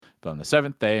But on the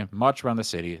seventh day, march around the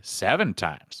city 7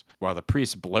 times, while the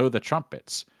priests blow the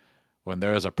trumpets. When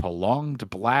there is a prolonged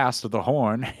blast of the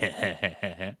horn,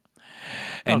 Oh,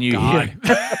 and you God.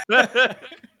 hear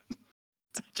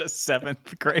Such a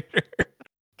seventh grader.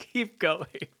 Keep going.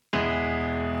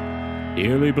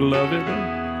 Dearly beloved,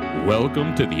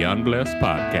 welcome to the Unblessed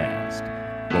Podcast,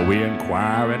 where we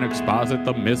inquire and exposit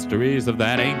the mysteries of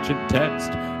that ancient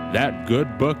text, that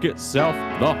good book itself,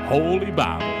 the Holy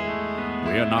Bible.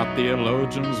 We are not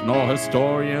theologians nor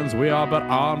historians. We are but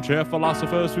armchair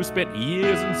philosophers who spent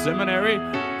years in seminary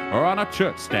or on a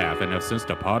church staff and have since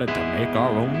departed to make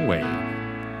our own way.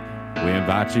 We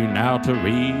invite you now to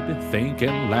read, think,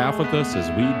 and laugh with us as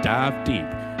we dive deep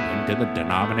into the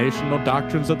denominational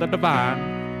doctrines of the divine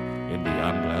in the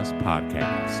Unblessed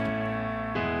Podcast.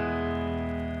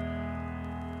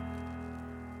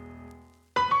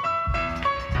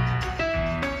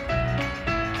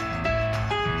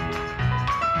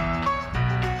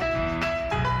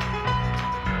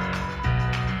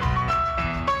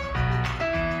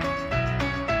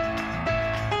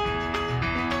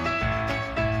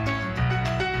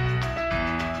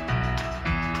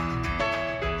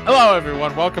 Hello,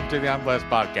 everyone. Welcome to the Unblessed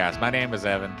Podcast. My name is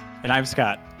Evan. And I'm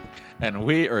Scott. And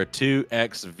we are two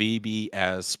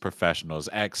ex-VBS professionals,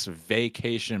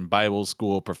 ex-Vacation Bible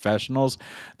School professionals.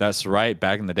 That's right.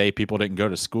 Back in the day, people didn't go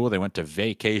to school. They went to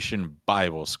Vacation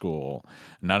Bible School.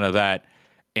 None of that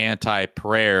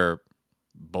anti-prayer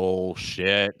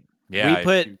bullshit. Yeah, We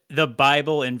put the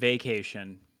Bible in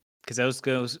vacation because those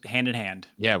goes hand in hand.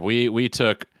 Yeah, we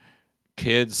took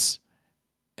kids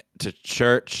to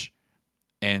church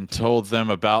and told them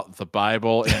about the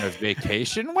Bible in a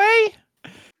vacation way.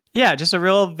 Yeah, just a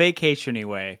real vacation-y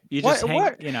way. You just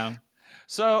you know.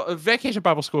 So, Vacation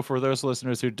Bible School, for those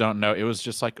listeners who don't know, it was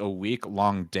just like a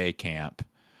week-long day camp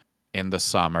in the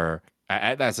summer.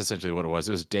 That's essentially what it was.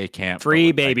 It was day camp.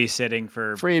 Free babysitting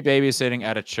free babysitting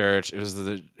at a church. It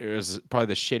was probably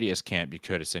the shittiest camp you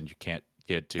could have sent your kid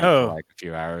to for like a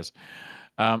few hours.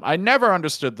 I never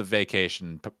understood the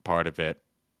vacation part of it.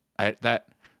 There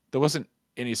wasn't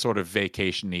any sort of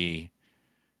vacation-y-ness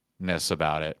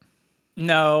about it.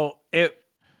 No,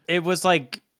 it was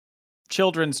like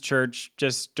children's church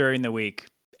just during the week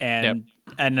and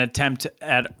an attempt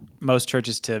at most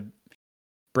churches to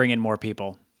bring in more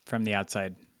people from the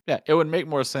outside. Yeah, it would make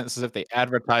more sense as if they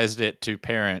advertised it to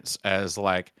parents as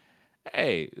like,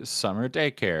 hey, summer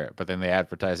daycare. But then they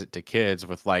advertise it to kids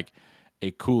with like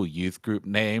a cool youth group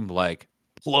name like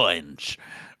Plunge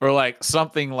or like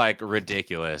something like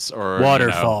ridiculous or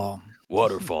Waterfall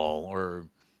or,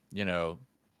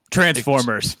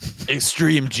 Transformers.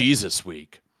 Extreme Jesus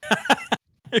Week.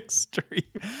 Extreme.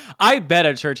 I bet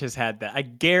a church has had that. I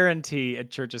guarantee a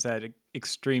church has had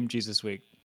Extreme Jesus Week.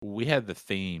 We had the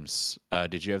themes.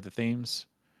 Did you have the themes?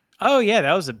 Oh yeah,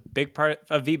 that was a big part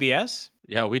of VBS.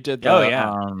 Yeah, we did.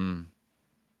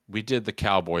 We did the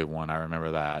cowboy one. I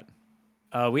remember that.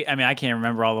 I can't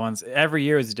remember all the ones. Every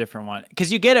year is a different one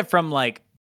because you get it from like.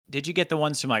 Did you get the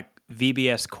ones from like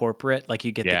VBS corporate? Like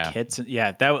you get the kits.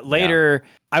 Yeah, that later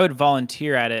I would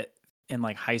volunteer at it in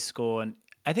like high school, and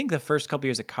I think the first couple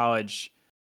years of college,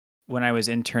 when I was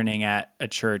interning at a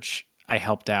church, I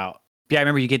helped out. Yeah, I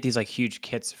remember you get these like huge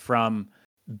kits from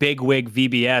Bigwig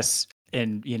VBS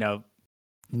in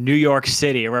New York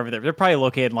City or wherever they're probably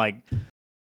located in like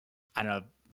I don't know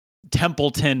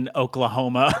Templeton,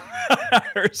 Oklahoma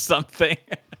or something.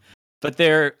 But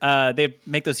they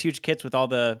make those huge kits with all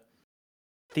the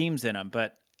themes in them.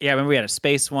 But yeah, I remember we had a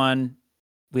space one,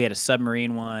 we had a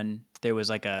submarine one, there was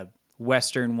like a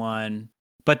Western one.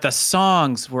 But the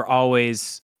songs were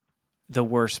always the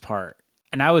worst part.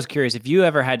 And I was curious if you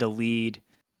ever had to lead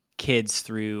kids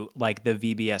through like the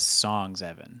VBS songs,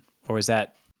 Evan, or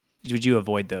would you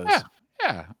avoid those?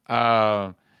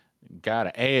 Yeah.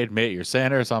 Gotta admit your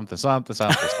sin or something,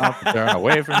 turn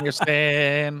away from your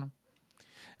sin.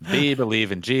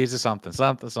 Believe in Jesus, something.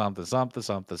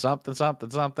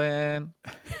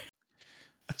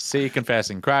 See,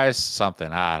 confessing Christ,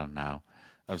 something. I don't know.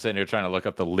 I'm sitting here trying to look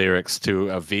up the lyrics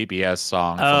to a VBS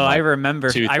song. I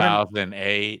remember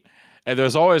 2008. And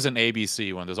there's always an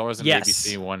ABC one. There's always an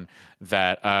ABC one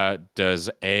that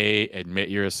does A, admit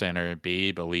you're a sinner,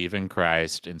 B, believe in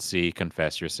Christ, and C,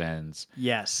 confess your sins.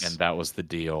 Yes. And that was the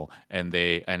deal. And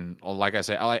like I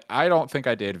said, I don't think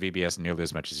I did VBS nearly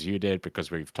as much as you did because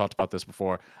we've talked about this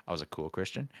before. I was a cool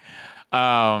Christian.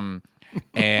 But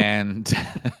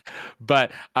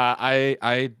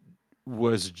I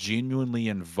was genuinely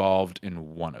involved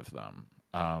in one of them,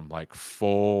 like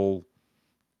full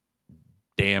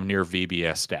damn near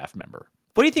VBS staff member.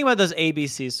 What do you think about those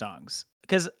ABC songs?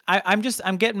 Because I'm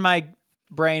getting my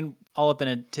brain all up in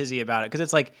a tizzy about it because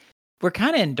it's like we're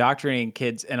kind of indoctrinating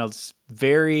kids in a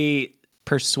very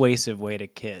persuasive way to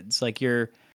kids. Like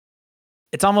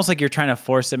it's almost like you're trying to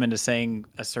force them into saying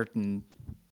a certain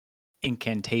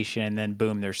incantation and then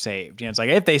boom, they're saved. It's like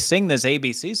if they sing this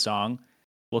ABC song,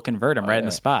 we'll convert them right in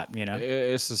the spot.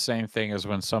 It's the same thing as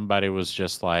when somebody was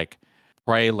just like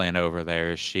Praylin over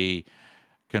there. She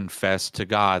confessed to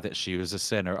God that she was a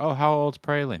sinner. Oh, how old's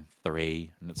Praylin?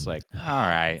 3. And it's like, all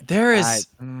right, there is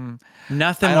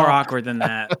nothing I more don't. awkward than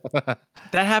that.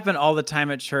 That happened all the time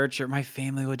at church, or my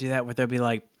family would do that, where they'll be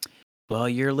like, well,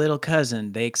 your little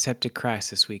cousin, they accepted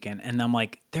Christ this weekend. And I'm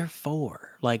like, they're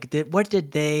 4. Like, what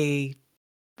did they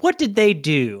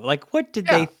do? Like, what did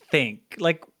they think?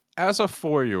 Like, as a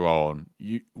 4-year-old,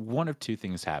 one of two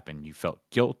things happened. You felt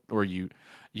guilt, or you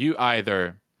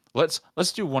either let's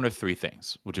do one of three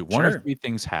things. We'll do one of three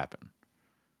things happen.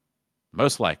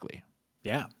 Most likely,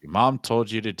 yeah, your mom told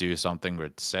you to do something, or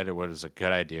said it was a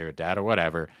good idea, or dad, or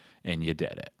whatever, and you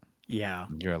did it. Yeah,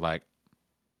 you're like,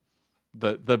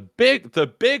 the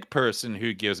big person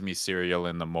who gives me cereal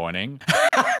in the morning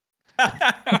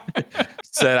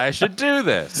said I should do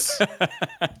this.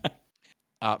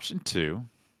 Option 2.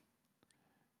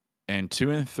 And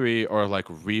 2 and 3 are like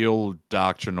real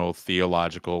doctrinal,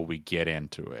 theological. We get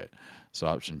into it. So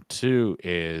option 2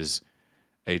 is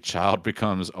a child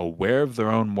becomes aware of their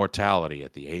own mortality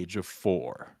at the age of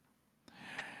 4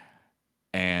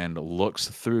 and looks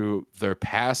through their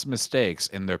past mistakes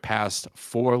in their past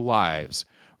 4 lives,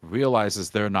 realizes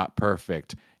they're not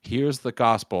perfect, hears the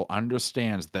gospel,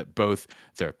 understands that both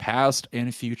their past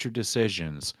and future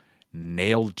decisions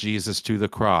nailed Jesus to the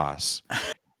cross,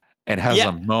 and has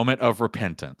a moment of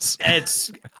repentance.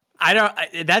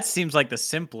 that seems like the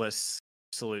simplest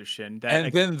solution.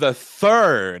 And then the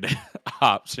third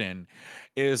option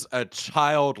is a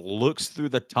child looks through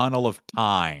the tunnel of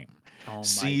time,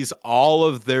 sees all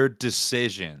of their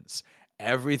decisions,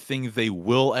 everything they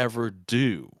will ever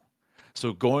do.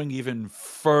 So going even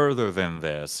further than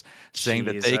this, saying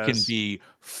that they can be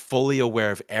fully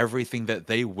aware of everything that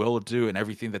they will do and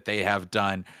everything that they have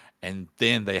done. And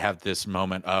then they have this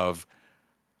moment of,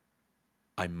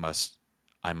 I must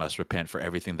repent for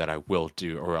everything that I will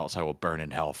do, or else I will burn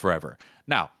in hell forever.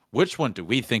 Now, which one do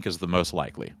we think is the most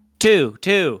likely? Two.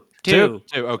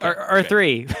 Okay. Or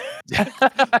 3.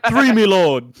 3, my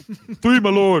lord. 3, my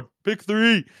lord. Pick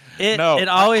 3. It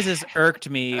always has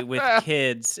irked me with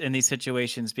kids in these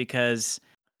situations because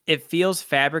it feels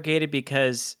fabricated,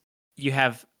 because you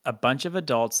have a bunch of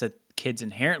adults that kids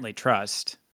inherently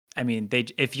trust. I mean,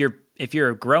 if you're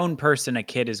a grown person, a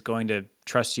kid is going to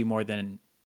trust you more than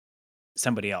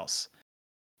somebody else.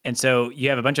 And so you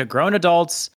have a bunch of grown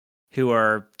adults who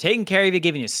are taking care of you,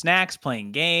 giving you snacks,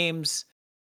 playing games,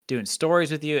 doing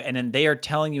stories with you, and then they are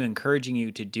telling you, encouraging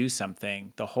you to do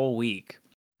something the whole week.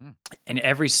 And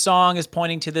every song is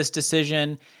pointing to this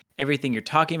decision. Everything you're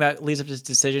talking about leads up to this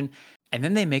decision. And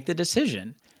then they make the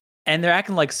decision. And they're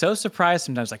acting like so surprised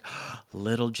sometimes, like, oh,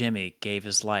 little Jimmy gave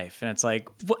his life. And it's like,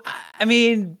 I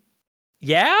mean,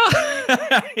 yeah,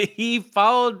 he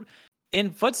followed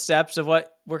in footsteps of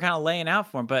what we're kind of laying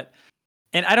out for him.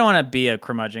 And I don't want to be a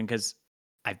curmudgeon, because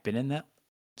I've been in that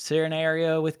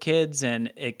scenario with kids,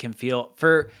 and it can feel,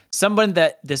 for someone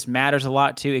that this matters a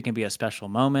lot to, it can be a special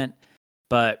moment.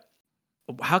 But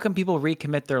how can people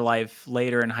recommit their life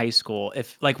later in high school?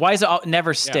 Why does it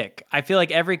never stick? I feel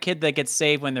like every kid that gets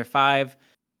saved when they're 5,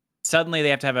 suddenly they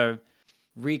have to have a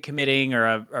recommitting or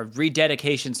a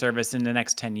rededication service in the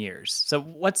next 10 years. So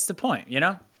what's the point,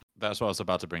 That's what I was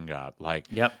about to bring up. Like,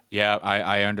 yep. Yeah,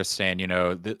 I understand,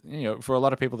 for a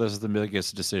lot of people, this is the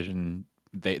biggest decision.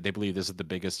 They believe this is the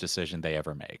biggest decision they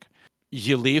ever make.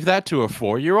 You leave that to a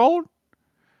 4-year-old?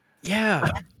 Yeah.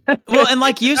 Well, and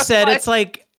like you said, it's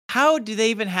like, how do they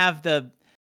even have the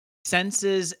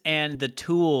senses and the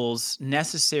tools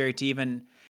necessary to even,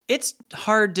 it's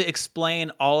hard to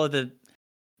explain all of the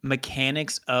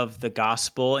mechanics of the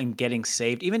gospel and getting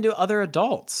saved, even to other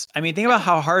adults. I mean, think about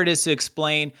how hard it is to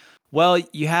explain, well,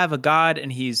 you have a God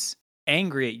and he's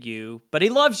angry at you, but he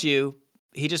loves you.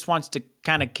 He just wants to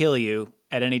kind of kill you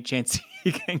at any chance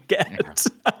he can get.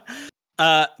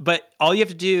 But all you have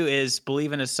to do is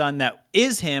believe in a son that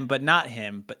is him, but not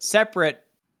him, but separate,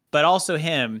 but also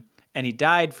him. And he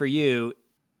died for you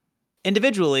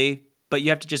individually, but you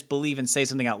have to just believe and say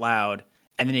something out loud.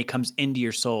 And then he comes into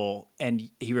your soul and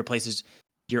he replaces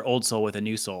your old soul with a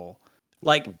new soul.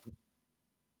 Like,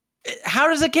 how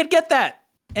does a kid get that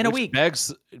in a week?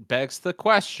 Begs the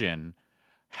question,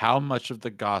 how much of the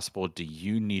gospel do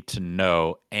you need to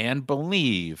know and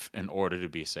believe in order to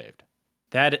be saved?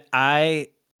 That I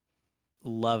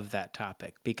love that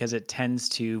topic, because it tends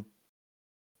to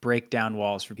break down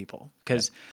walls for people.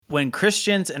 Because when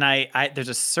Christians, and I there's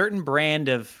a certain brand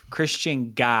of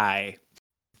Christian guy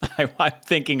I'm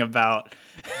thinking about,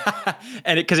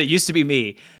 and because it used to be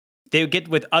me, they would get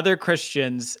with other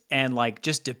Christians and like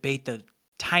just debate the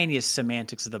tiniest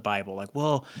semantics of the Bible. Like,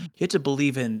 well, you have to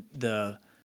believe in the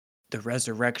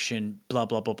resurrection, blah,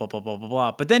 blah, blah, blah, blah, blah, blah,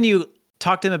 blah. But then you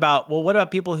talk to them about, well, what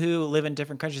about people who live in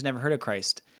different countries, never heard of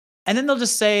Christ? And then they'll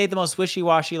just say the most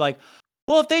wishy-washy, like,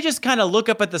 well, if they just kind of look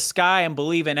up at the sky and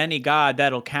believe in any God,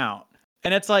 that'll count.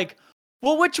 And it's like,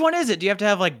 well, which one is it? Do you have to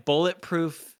have like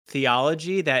bulletproof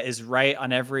theology that is right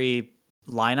on every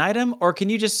line item? Or can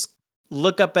you just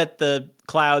look up at the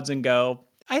clouds and go,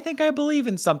 I think I believe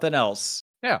in something else?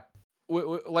 Yeah.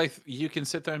 Like you can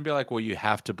sit there and be like, well, you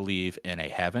have to believe in a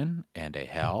heaven and a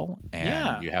hell,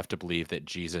 and you have to believe that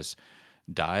Jesus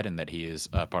died and that he is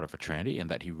part of a Trinity and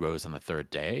that he rose on the third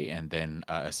day and then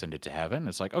ascended to heaven.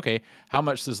 It's like, okay, how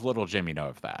much does little Jimmy know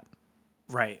of that?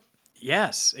 Right.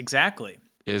 Yes, exactly.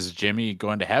 Is Jimmy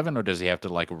going to heaven, or does he have to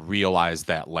like realize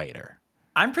that later?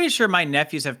 I'm pretty sure my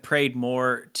nephews have prayed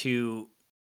more to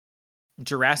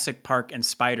Jurassic Park and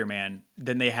Spider-Man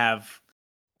than they have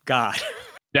God.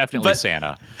 Definitely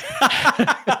Santa.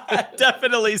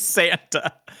 Definitely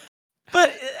Santa.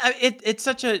 But it's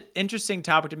such an interesting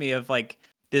topic to me of like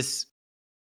this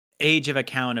age of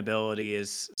accountability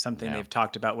is something they've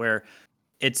talked about, where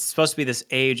it's supposed to be this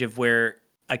age of where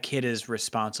a kid is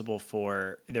responsible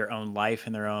for their own life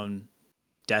and their own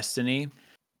destiny,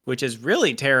 which is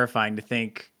really terrifying to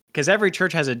think, because every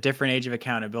church has a different age of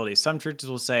accountability. Some churches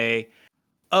will say,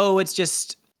 oh, it's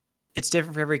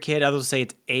different for every kid. Others will say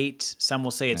it's 8. Some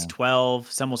will say it's 12.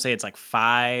 Some will say it's like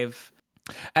 5.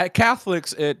 At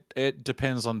Catholics, it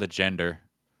depends on the gender.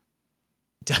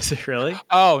 Does it really?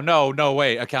 Oh, no,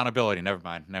 wait. Accountability. Never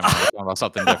mind. We're talking about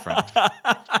something different.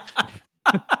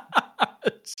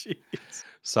 Jeez.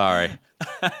 Sorry.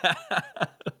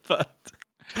 But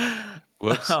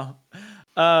whoops.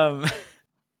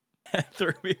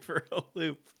 Threw me for a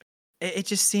loop. It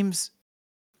just seems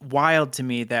wild to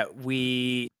me that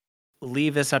we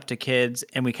leave this up to kids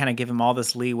and we kind of give them all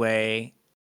this leeway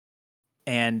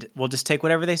and we'll just take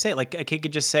whatever they say. Like a kid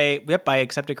could just say, yep, I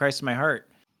accepted Christ in my heart.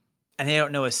 And they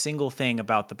don't know a single thing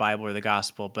about the Bible or the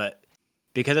gospel, but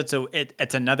because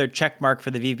it's another check mark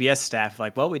for the VBS staff,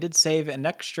 like, well, we did save an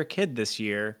extra kid this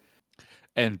year.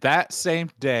 And that same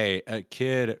day, a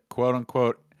kid, quote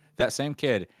unquote, that same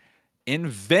kid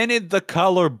invented the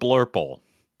color blurple.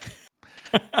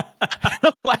 I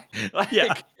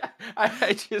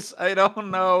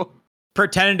don't know.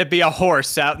 Pretending to be a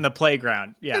horse out in the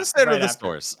playground. Yeah. Consider this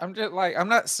horse. I'm just like, I'm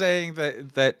not saying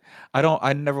that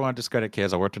I never want to discredit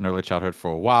kids. I worked in early childhood for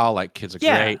a while. Like, kids are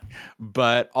great,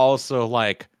 but also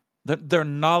like their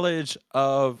knowledge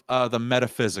of the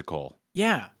metaphysical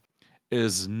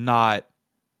is not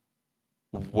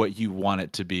what you want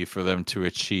it to be for them to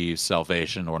achieve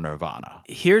salvation or nirvana.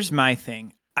 Here's my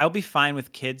thing. I'll be fine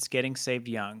with kids getting saved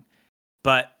young,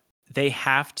 but they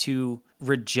have to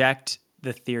reject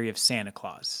the theory of Santa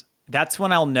Claus. That's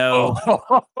when I'll know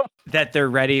that they're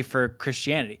ready for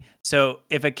Christianity. So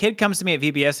if a kid comes to me at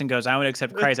VBS and goes, I want to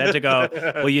accept Christ, I have to go,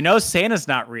 well, Santa's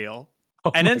not real.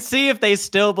 And then see if they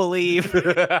still believe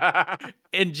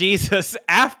in Jesus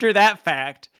after that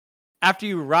fact, after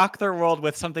you rock their world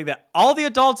with something that all the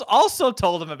adults also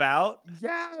told them about.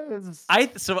 Yes.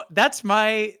 So that's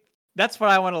what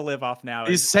I want to live off now.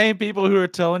 These same people who are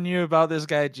telling you about this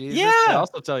guy Jesus, they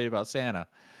also tell you about Santa.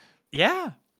 Yeah.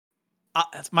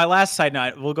 That's my last side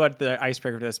note. We'll go to the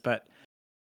icebreaker for this, but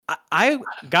I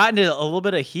got into a little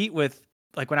bit of heat with,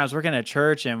 like, when I was working at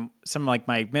church and some like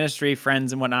my ministry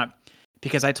friends and whatnot,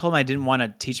 because I told them I didn't want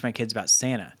to teach my kids about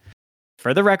Santa.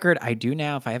 For the record, I do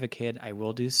now. If I have a kid, I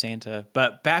will do Santa.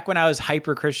 But back when I was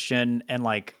hyper Christian and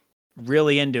like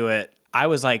really into it, I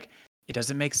was like, it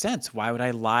doesn't make sense. Why would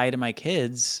I lie to my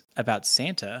kids about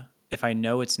Santa if I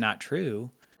know it's not true?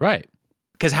 Right.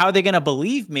 Because how are they going to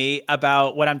believe me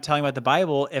about what I'm telling about the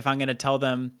Bible if I'm going to tell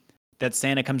them that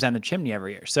Santa comes down the chimney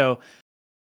every year? So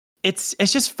it's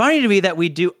just funny to me that we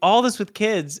do all this with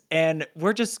kids and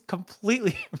we're just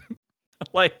completely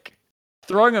like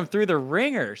throwing them through the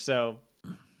ringer. So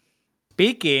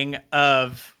speaking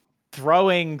of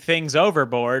throwing things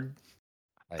overboard,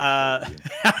 I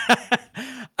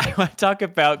want to talk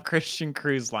about Christian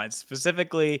cruise lines.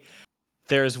 Specifically,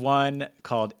 there's one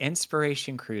called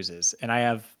Inspiration Cruises. And I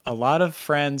have a lot of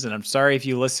friends, and I'm sorry if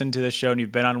you listen to the show and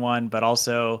you've been on one, but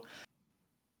also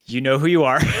you know who you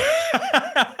are.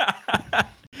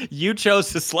 You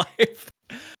chose this life.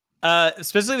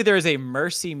 Specifically, there is a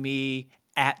Mercy Me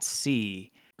at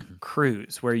Sea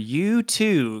cruise where you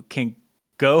too can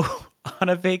go on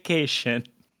a vacation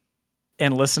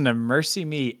and listen to Mercy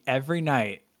Me every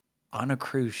night on a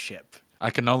cruise ship. I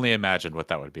can only imagine what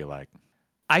that would be like.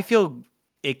 I feel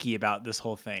icky about this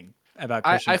whole thing about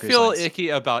Christian I cruise feel lines. icky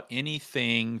about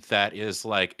anything that is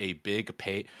like a big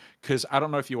pay, because I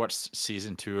don't know if you watched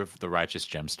season 2 of The Righteous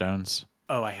Gemstones.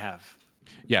 Oh, I have.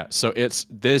 Yeah, so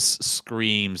this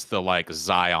screams the like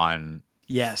Zion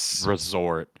Yes.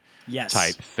 resort Yes.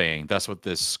 type thing. That's what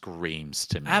this screams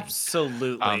to me.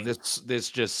 Absolutely. This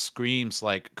just screams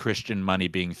like Christian money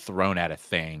being thrown at a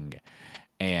thing,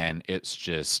 and it's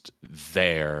just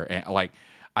there. And like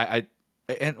I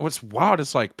and what's wild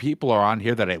is like people are on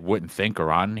here that I wouldn't think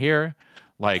are on here.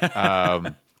 Like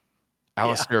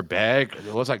Alistair Begg.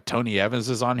 It looks like Tony Evans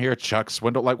is on here. Chuck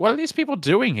Swindle. Like, what are these people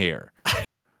doing here?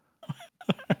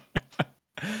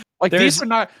 Like these are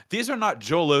not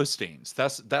Joel Osteen's.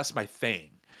 That's my thing.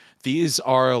 These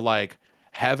are like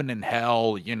heaven and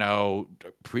hell,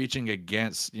 preaching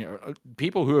against,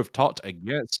 people who have taught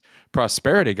against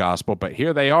prosperity gospel, but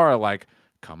here they are like,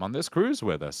 come on this cruise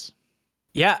with us.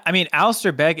 Yeah, I mean,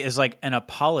 Alistair Begg is like an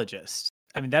apologist.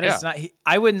 I mean, that is not.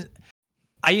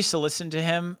 I used to listen to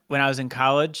him when I was in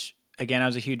college. Again, I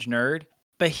was a huge nerd,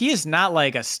 but he is not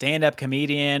like a stand-up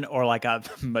comedian or like a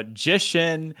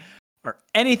magician or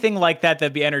anything like that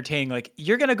that'd be entertaining. Like,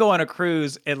 you're gonna go on a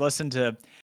cruise and listen to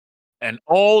an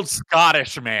old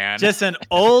Scottish man, just an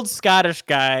old Scottish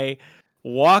guy,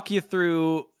 walk you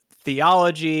through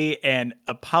theology and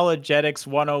apologetics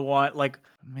 101. Like,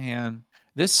 man,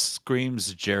 this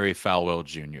screams Jerry Falwell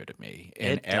Jr. to me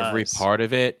in every does. part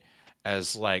of it,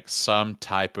 as like some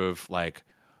type of like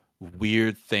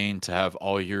weird thing to have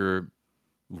all your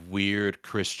weird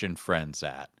Christian friends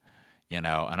at, and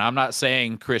I'm not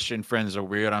saying Christian friends are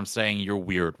weird. I'm saying you're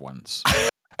weird ones.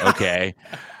 Okay.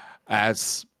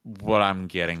 That's what I'm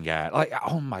getting at. Like,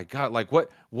 oh my God. Like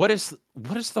what is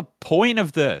the point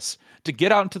of this? To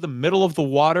get out into the middle of the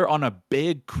water on a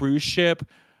big cruise ship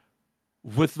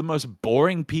with the most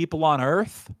boring people on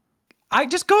earth? I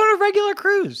just go on a regular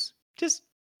cruise. Just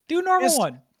do a normal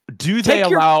one. Do they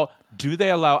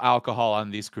allow alcohol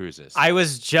on these cruises? I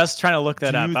was just trying to look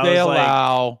that up. Do they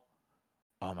allow?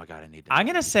 Oh my God, I need to know. I'm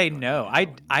gonna say no. I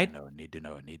need to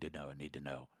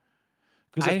know.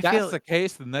 Because if that's the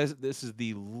case, then this is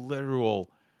the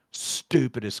literal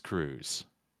stupidest cruise.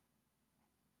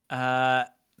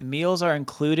 Meals are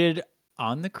included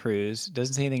on the cruise.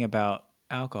 Doesn't say anything about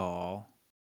alcohol.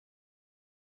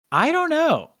 I don't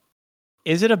know.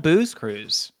 Is it a booze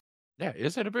cruise? Yeah,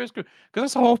 is it a booze cruise? Because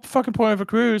that's the whole fucking point of a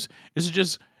cruise, is to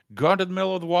just go into the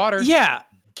middle of the water. Yeah.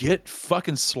 Get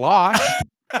fucking sloshed.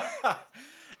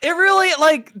 It really,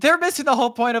 like, they're missing the whole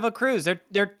point of a cruise.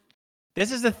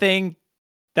 This is the thing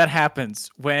that happens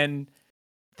when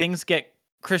things get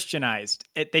Christianized.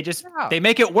 They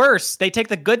make it worse. They take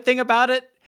the good thing about it.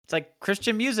 It's like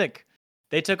Christian music.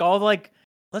 They took all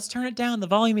let's turn it down. The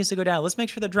volume needs to go down. Let's make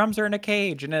sure the drums are in a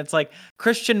cage. And it's like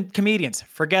Christian comedians,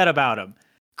 forget about them.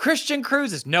 Christian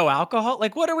cruises, no alcohol.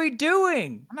 Like, what are we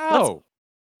doing? No.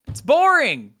 It's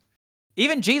boring.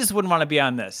 Even Jesus wouldn't want to be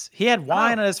on this. He had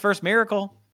wine on his first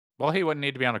miracle. Well, he wouldn't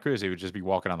need to be on a cruise. He would just be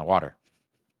walking on the water.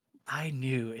 I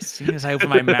knew as soon as I opened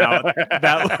my mouth,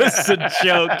 that was a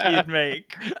joke he'd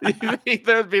make. You think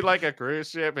there'd be like a cruise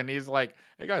ship and he's like,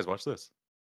 hey guys, watch this.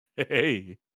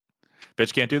 Hey,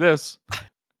 bitch can't do this.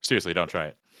 Seriously, don't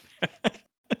try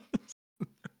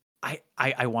it.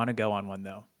 I want to go on one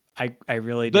though. I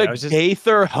really do. The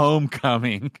Gaither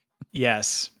Homecoming.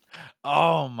 Yes.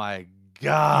 Oh my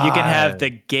God. You can have the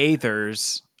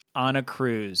Gaithers on a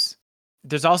cruise.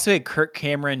 There's also a Kirk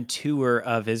Cameron tour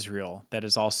of Israel that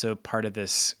is also part of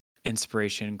this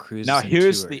Inspiration Cruises. Now,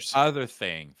 here's the other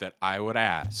thing that I would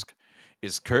ask.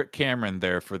 Is Kirk Cameron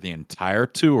there for the entire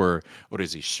tour, or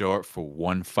does he show up for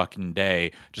one fucking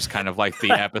day? Just kind of like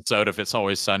the episode of It's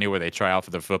Always Sunny where they try out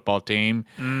for the football team,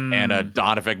 and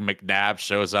Donovan McNabb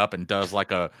shows up and does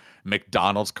like a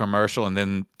McDonald's commercial and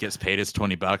then gets paid his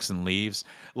 $20 and leaves.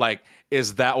 Like,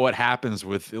 is that what happens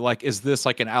with, like, is this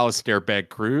like an Alistair Begg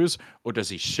cruise, or does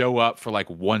he show up for like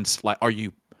once? Like, are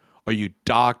you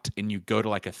docked and you go to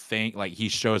like a thing, like he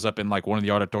shows up in like one of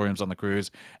the auditoriums on the cruise,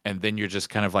 and then you're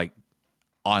just kind of like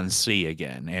on sea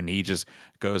again, and he just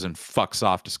goes and fucks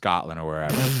off to Scotland or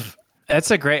wherever?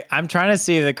 I'm trying to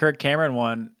see the Kirk Cameron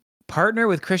one. Partner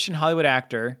with Christian Hollywood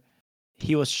actor.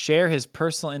 He will share his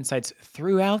personal insights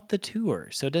throughout the tour.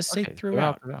 So just say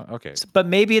throughout. Okay. But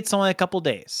maybe it's only a couple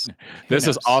days. This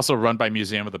is also run by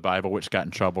Museum of the Bible, which got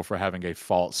in trouble for having a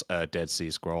false Dead Sea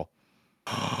Scroll.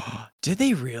 Did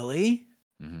they really?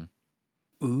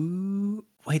 Mm-hmm. Ooh.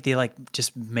 Wait, they like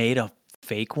just made a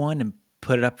fake one and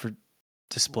put it up for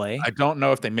display? I don't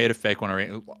know if they made a fake one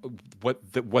or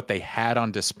what they had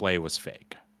on display was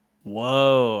fake.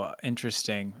 Whoa,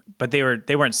 interesting. But they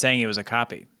weren't saying it was a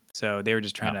copy, so they were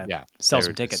just trying to sell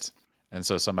some tickets. And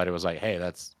so somebody was like,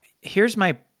 "Hey, here's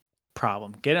my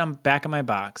problem. Get them back in my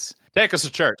box. Take us to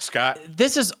church, Scott."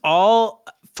 This is all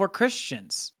for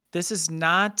Christians. This is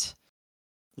not.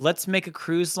 Let's make a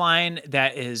cruise line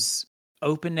that is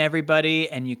open to everybody,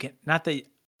 and you can not that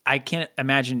I can't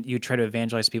imagine you try to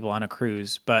evangelize people on a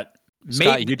cruise, but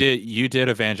Scott, you did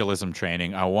evangelism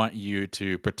training. I want you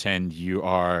to pretend you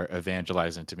are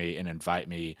evangelizing to me and invite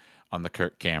me on the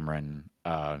Kirk Cameron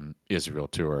Israel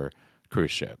tour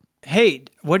cruise ship. Hey,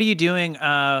 what are you doing?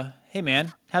 Hey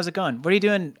man, how's it going? What are you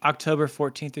doing October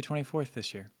 14th through 24th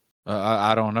this year?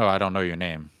 I don't know. I don't know your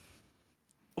name.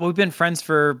 Well, we've been friends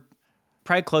for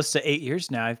probably close to 8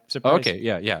 years now. I'm surprised. Okay,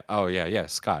 yeah. Oh, yeah.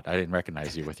 Scott, I didn't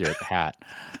recognize you with your hat.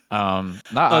 I'm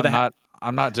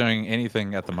not doing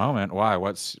anything at the moment. Why?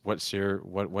 What'd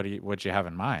you have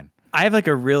in mind? I have like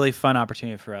a really fun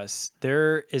opportunity for us.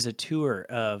 There is a tour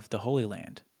of the Holy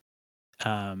Land,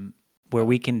 where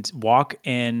we can walk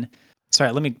in.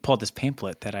 Sorry, let me pull out this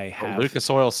pamphlet that I have. Lucas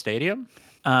Oil Stadium?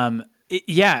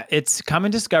 It's Come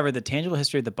and Discover the Tangible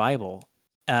History of the Bible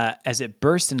as it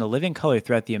bursts into living color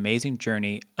throughout the amazing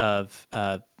journey of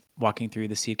walking through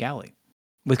the Sea of Galilee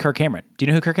with Kirk Cameron. Do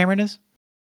you know who Kirk Cameron is?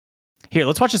 Here,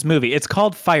 let's watch this movie. It's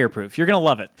called Fireproof. You're gonna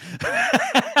love it.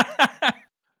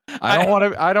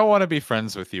 I don't want to be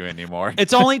friends with you anymore.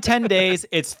 It's only 10 days.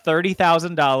 It's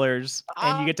 $30,000,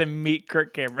 and you get to meet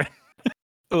Kirk Cameron.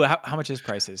 Oh, how much is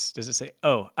prices? Does it say?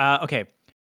 Oh, okay.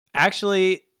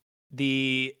 Actually,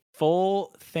 the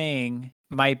full thing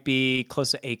might be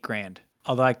close to $8,000.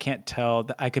 Although I can't tell.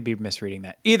 I could be misreading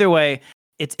that. Either way,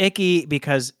 it's icky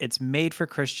because it's made for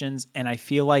Christians, and I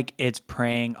feel like it's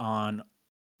preying on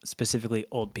specifically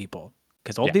old people,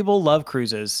 because old people love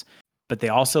cruises, but they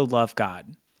also love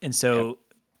God. And so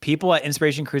people at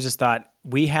Inspiration Cruises thought,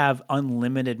 we have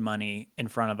unlimited money in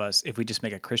front of us if we just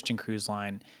make a Christian cruise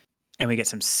line and we get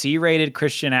some C-rated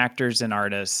Christian actors and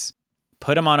artists,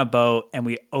 put them on a boat, and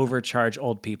we overcharge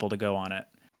old people to go on it.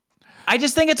 I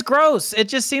just think it's gross. It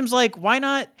just seems like, why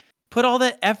not put all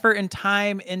that effort and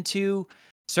time into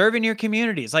serving your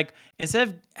communities? Like, instead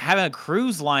of having a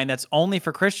cruise line that's only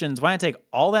for Christians, why not take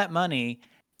all that money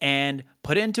and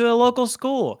put it into a local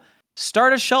school?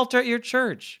 Start a shelter at your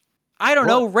church. I don't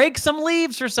know, rake some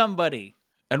leaves for somebody.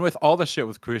 And with all the shit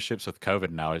with cruise ships with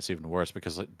COVID now, it's even worse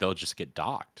because they'll just get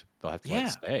docked. They'll have to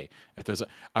stay.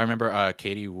 I remember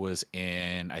Katie was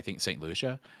in, I think, St.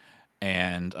 Lucia,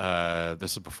 and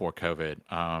this was before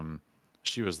COVID.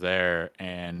 She was there,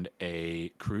 and a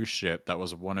cruise ship that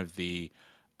was one of the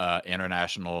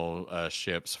international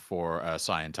ships for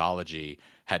Scientology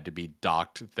had to be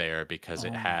docked there because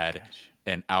it had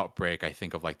an outbreak, I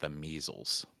think, of like the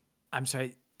measles. I'm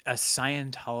sorry, a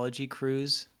Scientology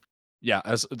cruise? Yeah,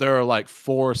 there are like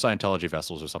 4 Scientology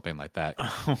vessels or something like that.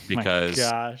 Oh my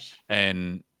gosh!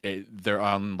 And they're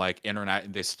on like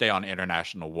they stay on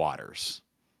international waters.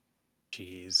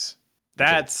 Jeez,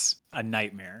 that's a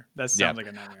nightmare. That sounds like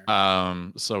a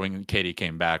nightmare. So when Katie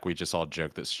came back, we just all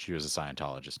joked that she was a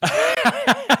Scientologist.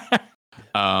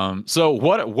 So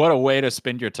what a way to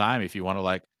spend your time if you want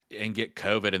to and get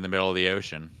COVID in the middle of the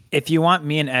ocean. If you want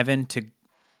me and Evan to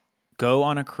go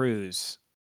on a cruise,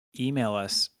 email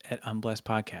us at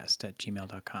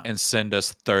unblessedpodcast@gmail.com and send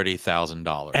us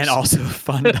 $30,000 and also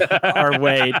fund our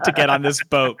way to get on this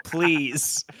boat,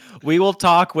 please. We will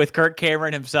talk with Kirk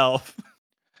Cameron himself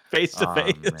face to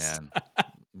face. Man.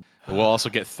 We'll also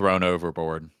get thrown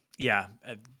overboard. Yeah,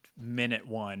 at minute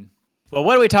 1. Well,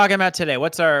 what are we talking about today?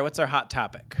 What's our hot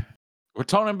topic? We're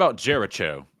talking about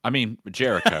Jericho.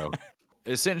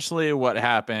 Essentially what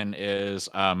happened is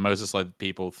Moses led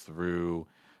people through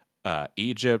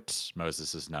Egypt.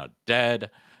 Moses is now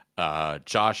dead.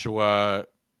 Joshua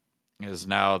is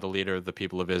now the leader of the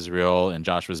people of Israel, and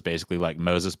Joshua is basically like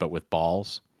Moses but with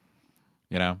balls.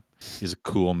 You know, he's a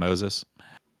cool Moses.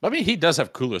 I mean, he does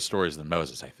have cooler stories than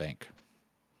Moses, I think.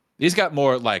 He's got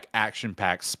more like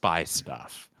action-packed spy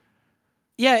stuff.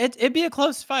 Yeah, it'd be a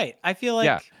close fight. I feel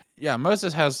like. Yeah.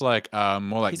 Moses has like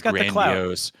more like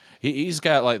grandiose. He's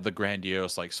got like the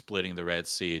grandiose, like splitting the Red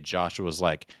Sea. Joshua's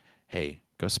like, hey,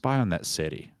 go spy on that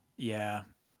city. Yeah.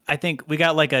 I think we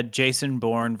got like a Jason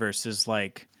Bourne versus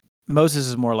like Moses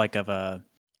is more like of a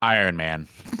Iron Man.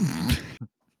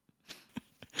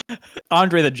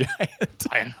 Andre the Giant.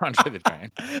 Andre the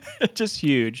Giant. Just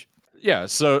huge. Yeah.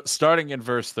 So starting in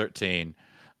verse 13,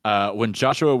 when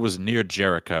Joshua was near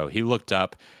Jericho, he looked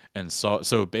up and saw.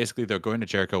 So basically, they're going to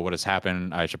Jericho. What has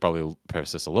happened? I should probably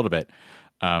preface this a little bit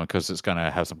because it's going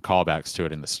to have some callbacks to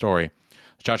it in the story.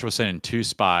 Joshua sent in 2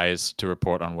 spies to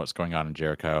report on what's going on in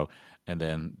Jericho, and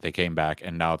then they came back,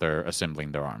 and now they're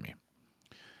assembling their army.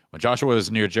 When Joshua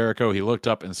was near Jericho, he looked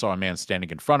up and saw a man standing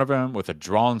in front of him with a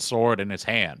drawn sword in his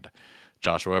hand.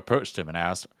 Joshua approached him and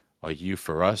asked, "Are you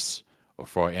for us or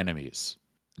for our enemies?"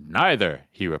 "Neither,"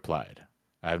 he replied.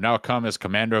 "I have now come as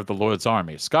commander of the Lord's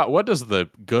army." Scott, what does the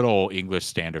good old English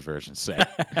Standard Version say?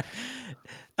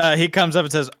 He comes up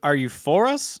and says, "Are you for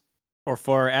us or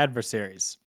for our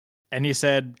adversaries?" And he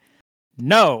said,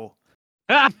 "No."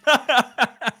 But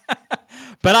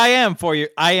I am for you.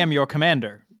 I am your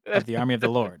commander of the army of the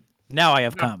Lord. Now I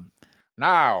have come.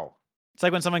 Now. It's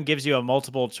like when someone gives you a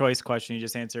multiple choice question, you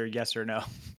just answer yes or no.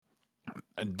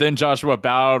 And then Joshua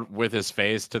bowed with his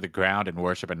face to the ground in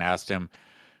worship and asked him,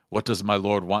 "What does my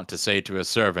Lord want to say to his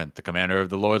servant?" The commander of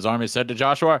the Lord's army said to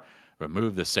Joshua,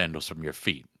 "Remove the sandals from your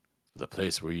feet. The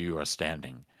place where you are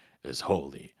standing is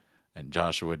holy." And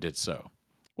Joshua did so.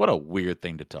 What a weird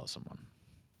thing to tell someone.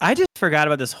 I just forgot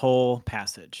about this whole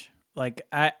passage. Like,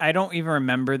 I don't even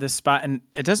remember this spot, and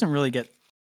it doesn't really get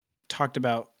talked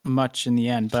about much in the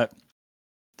end, but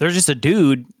there's just a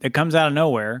dude that comes out of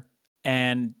nowhere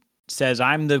and says,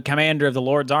 "I'm the commander of the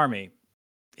Lord's army."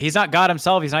 He's not God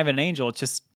himself. He's not even an angel. It's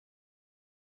just,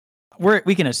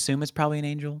 we can assume it's probably an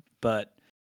angel, but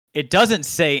it doesn't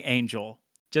say angel,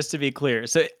 just to be clear.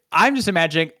 So I'm just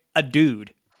imagining a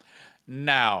dude.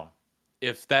 Now,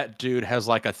 if that dude has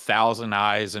like 1,000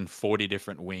 eyes and 40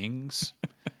 different wings,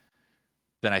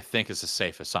 then I think it's a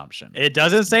safe assumption. It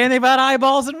doesn't say anything about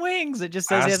eyeballs and wings. It just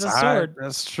says he has a sword.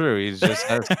 That's true. He just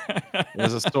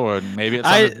has a sword. Maybe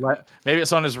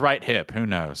it's on his right hip. Who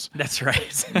knows? That's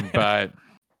right. But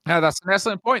no, that's an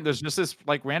excellent point. There's just this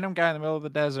like random guy in the middle of the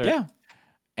desert. Yeah.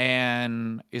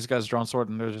 And he's got his drawn sword,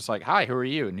 and they're just like, "Hi, who are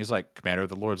you?" And he's like, "Commander of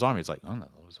the Lord's army." He's like, "Oh, no,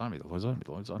 the Lord's army, the Lord's army,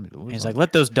 the Lord's army, the Lord's army." He's like,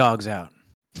 "Let those dogs out.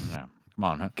 Yeah, come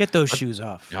on, huh? Get those shoes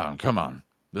off. Come on.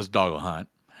 This dog will hunt.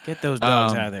 Get those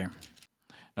dogs out of there."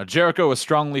 Now, Jericho was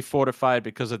strongly fortified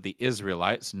because of the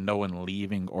Israelites, no one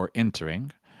leaving or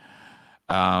entering.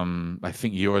 I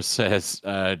think yours says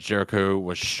Jericho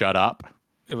was shut up.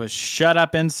 It was shut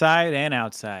up inside and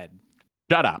outside.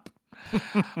 Shut up.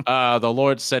 The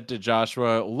Lord said to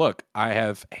Joshua, "Look, I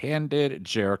have handed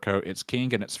Jericho, its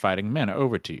king, and its fighting men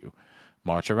over to you.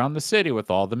 March around the city with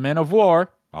all the men of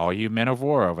war, all you men of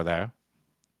war over there.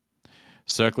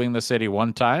 Circling the city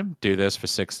one time, do this for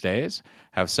 6 days.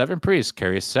 Have 7 priests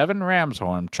carry 7 ram's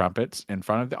horn trumpets in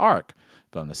front of the ark.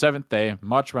 But on the 7th day,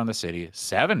 march around the city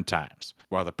 7 times,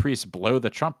 while the priests blow the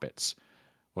trumpets.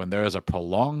 When there is a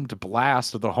prolonged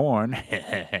blast of the horn,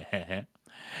 and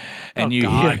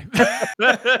hear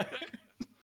such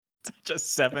a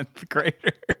 7th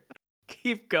grader.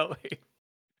 Keep going.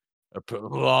 A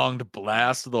prolonged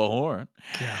blast of the horn,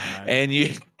 God. and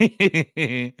you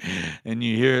and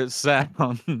you hear it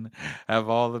sound, have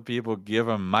all the people give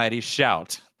a mighty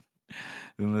shout.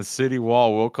 Then the city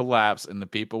wall will collapse, and the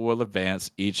people will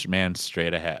advance, each man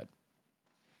straight ahead."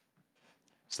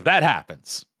 So that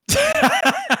happens.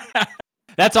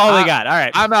 That's all we got. All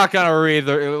right. I'm not gonna read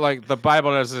the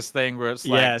Bible does this thing where it's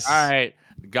like, Yes. all right,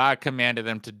 God commanded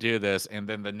them to do this, and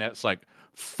then the next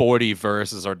 40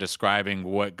 verses are describing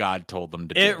what God told them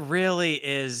to do. It really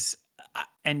is.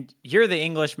 And you're the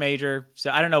English major,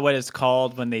 so I don't know what it's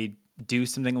called when they do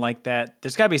something like that.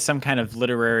 There's got to be some kind of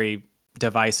literary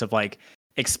device of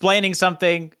explaining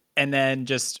something and then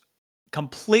just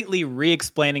completely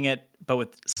re-explaining it, but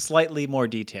with slightly more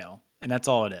detail. And that's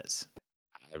all it is.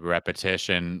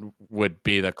 Repetition would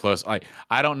be the close. I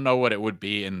don't know what it would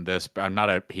be in this. I'm not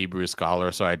a Hebrew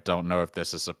scholar, so I don't know if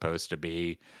this is supposed to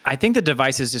be. I think the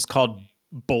device is just called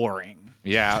boring.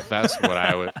 Yeah, that's what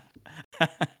I would.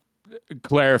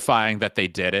 Clarifying that they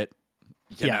did it.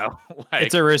 You know?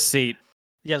 It's a receipt.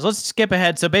 Yeah, so let's skip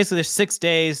ahead. So basically, there's 6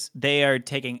 days. They are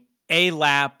taking a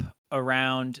lap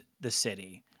around the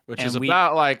city, which is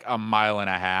about a mile and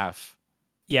a half.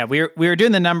 Yeah, we were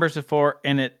doing the numbers before,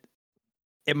 and it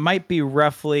might be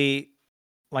roughly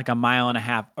a mile and a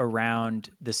half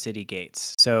around the city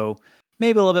gates. So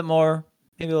maybe a little bit more,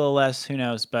 maybe a little less. Who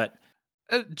knows? But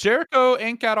Jericho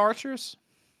ain't got archers.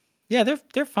 Yeah,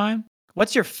 they're fine.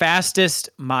 What's your fastest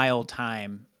mile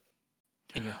time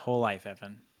in your whole life,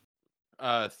 Evan?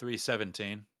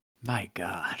 3:17. My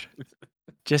God,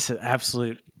 just an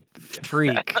absolute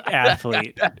freak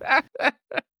athlete.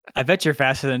 I bet you're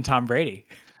faster than Tom Brady.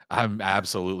 I'm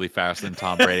absolutely faster than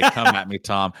Tom Brady. Come at me,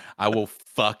 Tom. I will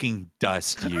fucking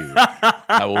dust you.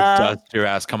 I will dust your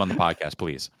ass. Come on the podcast,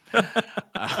 please.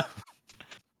 But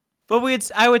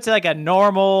I would say a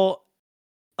normal,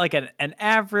 an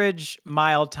average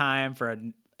mile time for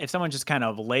if someone's just kind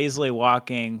of lazily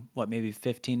walking, what, maybe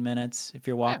 15 minutes if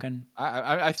you're walking?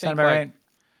 I think about like right?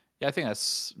 yeah, I think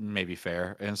that's maybe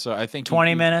fair. And so I think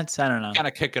 20 you minutes? I don't know. kind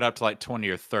of kick it up to like 20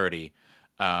 or 30,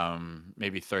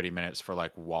 maybe 30 minutes for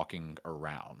like walking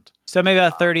around. So maybe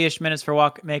about 30-ish minutes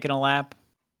for making a lap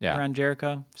Yeah. around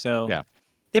Jericho. So Yeah.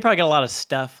 they probably got a lot of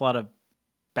stuff, a lot of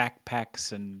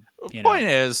backpacks and, Point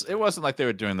is, it wasn't like they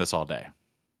were doing this all day.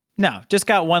 No, just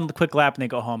got one quick lap and they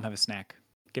go home, have a snack,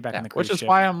 get back on the cruise which is ship.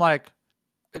 why I'm like,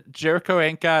 Jericho y'all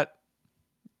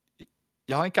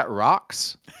ain't got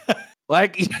rocks.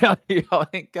 Like y'all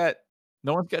ain't got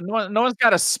no one's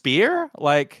got a spear.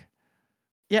 Like,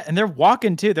 yeah, and they're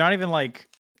walking too. They're not even like,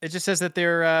 it just says that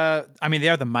they're I mean, they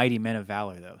are the mighty men of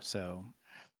valor though. So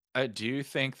do you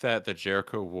think that the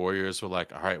Jericho warriors were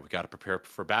like, all right, we got to prepare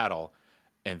for battle,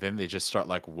 and then they just start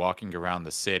like walking around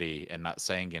the city and not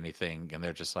saying anything, and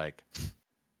they're just like,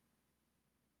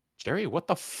 Jerry, what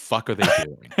the fuck are they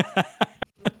doing?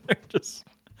 they're just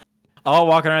all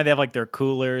walking around. They have like their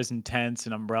coolers and tents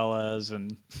and umbrellas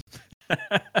and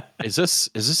Is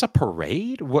this a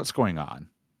parade? What's going on?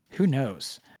 who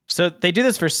knows? So they do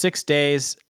this for 6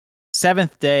 days.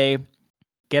 7th day,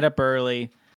 get up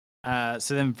early.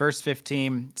 So then verse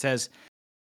 15 says,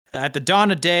 at the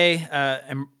dawn of day,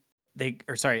 on the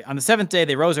 7th day,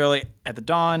 they rose early at the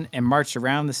dawn and marched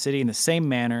around the city in the same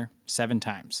manner 7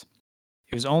 times.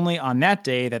 It was only on that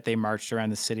day that they marched around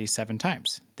the city 7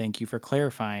 times. Thank you for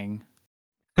clarifying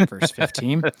verse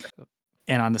 15.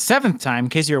 And on the 7th time, in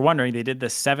case you were wondering, they did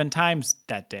this 7 times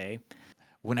that day.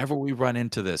 Whenever we run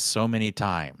into this so many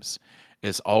times,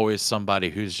 it's always somebody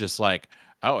who's just like,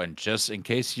 oh, and just in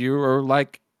case you are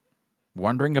like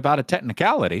wondering about a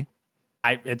technicality,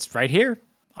 it's right here.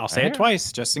 I'll say Right it here.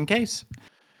 twice, just in case.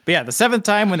 But yeah, the 7th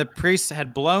time when the priests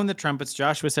had blown the trumpets,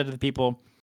 Joshua said to the people,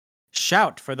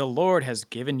 shout, for the Lord has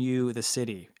given you the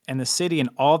city, and the city and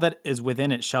all that is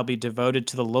within it shall be devoted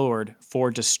to the Lord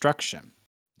for destruction.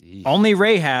 Eesh. Only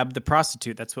Rahab, the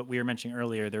prostitute, that's what we were mentioning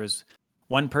earlier. There was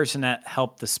one person that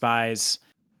helped the spies.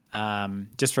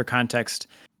 Just for context,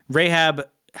 Rahab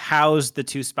housed the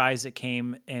 2 spies that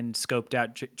came and scoped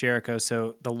out Jericho.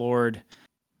 So the Lord,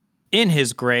 in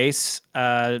his grace,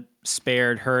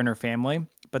 spared her and her family.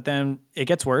 But then it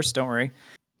gets worse. Don't worry.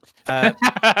 So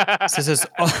it says,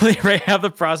 only Rahab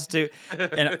the prostitute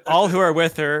and all who are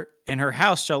with her in her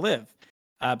house shall live,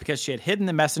 because she had hidden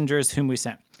the messengers whom we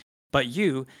sent. But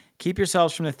you, keep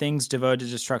yourselves from the things devoted to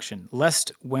destruction,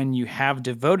 lest when you have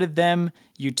devoted them,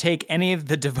 you take any of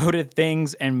the devoted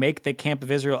things and make the camp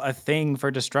of Israel a thing for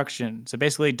destruction. So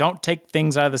basically, don't take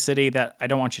things out of the city that I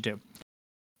don't want you to.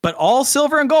 But all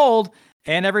silver and gold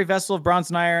and every vessel of bronze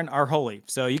and iron are holy.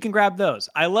 So you can grab those.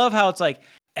 I love how it's like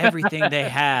everything they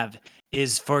have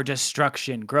is for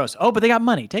destruction. Gross. Oh, but they got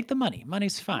money. Take the money.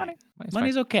 Money's fine.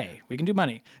 Money's okay. We can do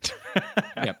money.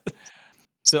 Yep.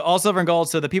 So all silver and gold.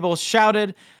 So the people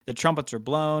shouted, the trumpets were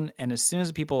blown, and as soon as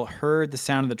the people heard the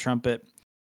sound of the trumpet,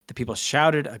 the people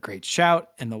shouted a great shout,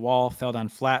 and the wall fell down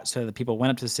flat. So the people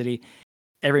went up to the city,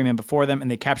 every man before them,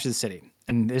 and they captured the city.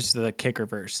 And this is the kicker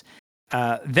verse.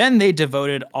 Then they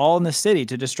devoted all in the city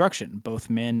to destruction, both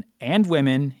men and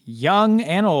women, young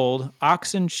and old,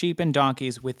 oxen, sheep, and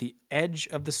donkeys, with the edge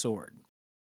of the sword.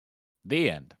 The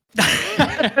end.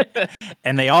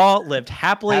 And they all lived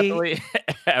happily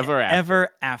ever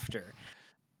after.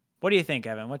 What do you think,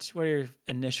 Evan? What are your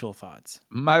initial thoughts?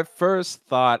 My first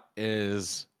thought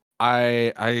is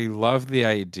I love the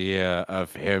idea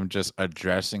of him just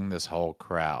addressing this whole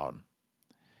crowd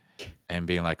and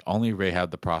being like, only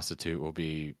Rahab the prostitute will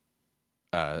be,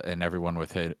 and everyone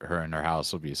with her in her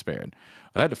house will be spared.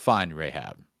 They had to find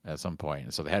Rahab at some point,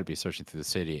 and so they had to be searching through the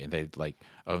city, and they'd like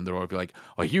open the door and be like,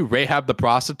 "Oh, you Rahab the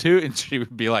prostitute?" And she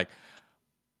would be like,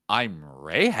 "I'm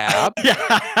Rahab."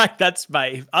 Yeah, that's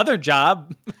my other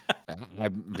job. I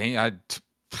mean,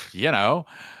 you know.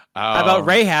 How about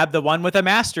Rahab, the one with a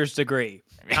master's degree?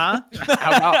 Huh?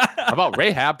 how about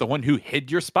Rahab, the one who hid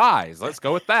your spies? Let's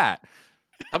go with that.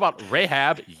 How about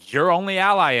Rahab, your only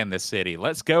ally in this city?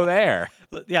 Let's go there.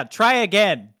 Yeah, try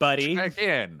again, buddy. Try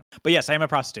again. But yes, I am a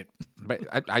prostitute. But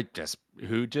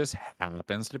who just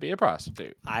happens to be a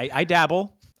prostitute. I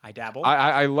dabble.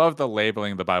 I love the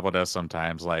labeling the Bible does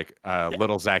sometimes, like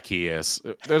little Zacchaeus.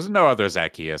 There's no other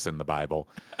Zacchaeus in the Bible.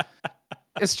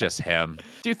 It's just him.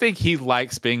 Do you think he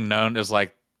likes being known as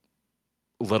like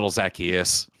little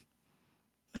Zacchaeus?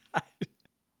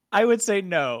 I would say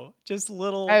no. Just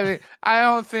little. I mean, I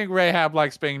don't think Rahab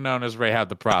likes being known as Rahab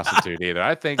the prostitute either.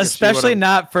 I think especially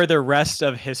not for the rest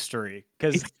of history,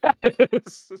 because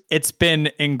it's been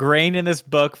ingrained in this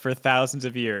book for thousands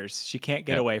of years. She can't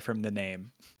get away from the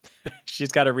name.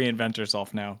 She's got to reinvent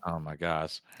herself now. Oh my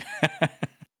gosh.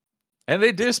 And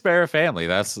they do spare a family.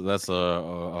 That's a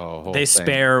whole They thing.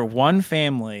 spare one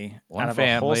family One out of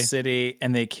a whole family. city,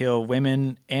 and they kill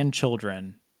women and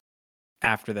children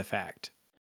after the fact.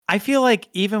 I feel like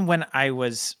even when I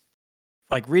was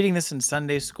like reading this in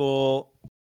Sunday school,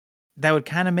 that would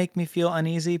kind of make me feel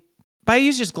uneasy. But I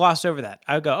used to just gloss over that.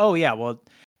 I would go, oh, yeah, well,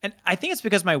 and I think it's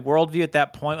because my worldview at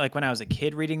that point, like when I was a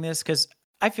kid reading this, because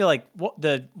I feel like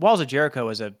the Walls of Jericho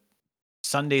was a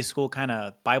Sunday school kind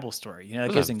of Bible story. You know,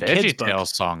 like it There's was a in kids' VeggieTales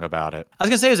books. song about it. I was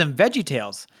gonna say it was in Veggie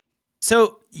Tales.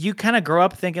 So you kind of grow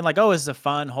up thinking like, oh, this is a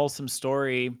fun, wholesome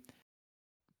story,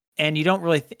 and you don't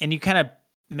really, and you kind of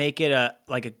make it a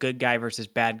like a good guy versus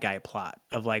bad guy plot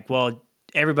of like, well,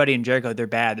 everybody in Jericho, they're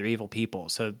bad, they're evil people,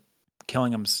 so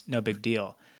killing them's no big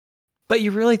deal. But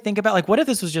you really think about like, what if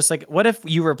this was just like, what if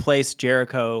you replaced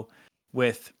Jericho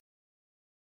with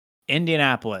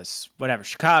Indianapolis, whatever,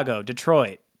 Chicago,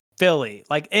 Detroit, Philly?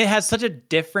 Like it has such a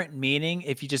different meaning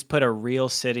if you just put a real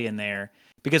city in there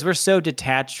because we're so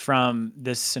detached from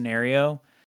this scenario.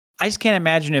 I just can't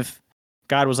imagine if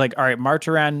God was like, all right, march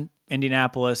around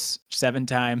Indianapolis 7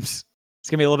 times. It's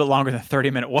gonna be a little bit longer than a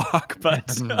 30-minute walk,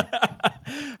 but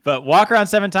but walk around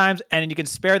 7 times and you can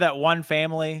spare that one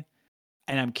family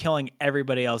and I'm killing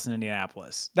everybody else in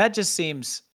Indianapolis. That just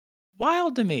seems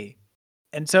wild to me.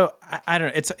 And so I don't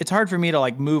know. It's hard for me to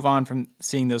like move on from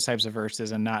seeing those types of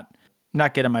verses and not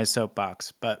get in my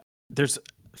soapbox. But there's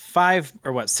 5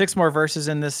 or what 6 more verses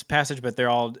in this passage, but they're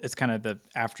all it's kind of the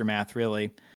aftermath,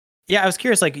 really. Yeah, I was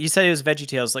curious. Like you said, it was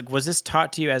VeggieTales. Like, was this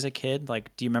taught to you as a kid?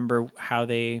 Like, do you remember how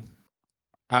they?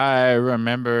 I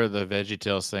remember the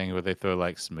VeggieTales thing where they throw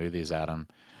like smoothies at them.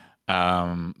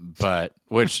 But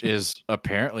which is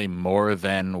apparently more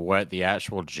than what the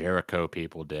actual Jericho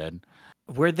people did.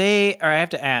 Were they? Or I have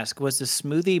to ask, was the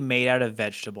smoothie made out of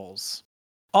vegetables?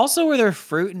 Also, were there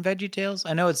fruit in VeggieTales?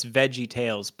 I know it's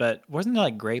VeggieTales, but wasn't there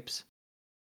like grapes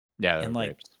Yeah, they were and like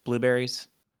grapes. blueberries?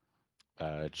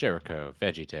 Jericho,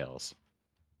 VeggieTales.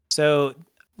 So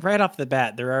right off the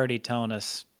bat, they're already telling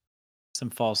us some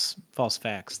false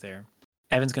facts there.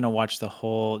 Evan's gonna watch the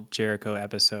whole Jericho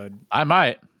episode. I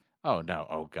might. Oh no.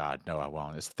 Oh God, no, I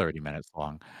won't. It's 30 minutes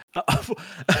long.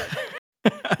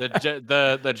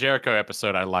 The Jericho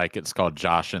episode I like. It's called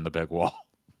Josh and the Big Wall.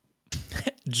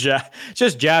 Just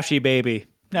Joshy baby,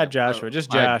 not Yep. Joshua,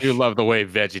 just I do Josh. love the way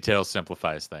VeggieTales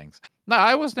simplifies things. No,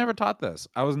 I was never taught this.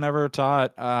 I was never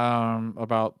taught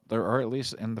about there, or at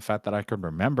least in the fact that I could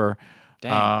remember.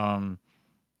 Dang. Um,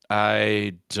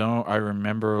 I don't. I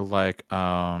remember like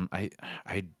I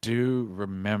do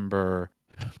remember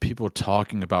people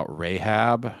talking about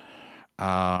Rahab,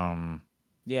 um,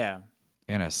 Yeah.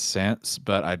 in a sense,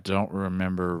 but I don't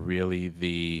remember really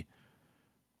the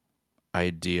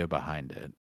idea behind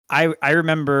it. I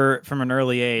remember from an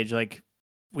early age, like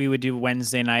we would do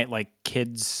Wednesday night like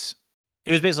kids.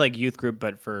 It was basically like youth group,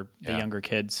 but for the Yeah. younger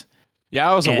kids. Yeah,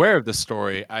 I was And aware of the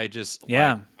story. I just like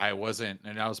yeah, I wasn't,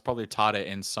 and I was probably taught it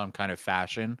in some kind of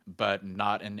fashion, but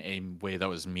not in a way that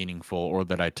was meaningful or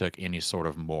that I took any sort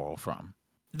of moral from.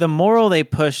 the moral they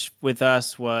pushed with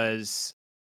us was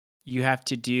you have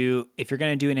to do if you're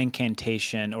going to do an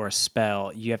incantation or a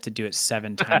spell, you have to do it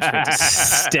 7 times for it to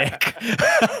stick.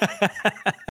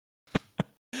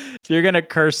 If you're going to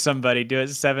curse somebody, do it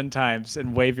 7 times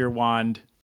and wave your wand.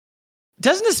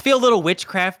 Doesn't this feel a little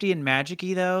witchcrafty and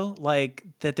magicy though? Like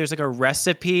that there's like a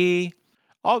recipe.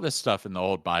 All this stuff in the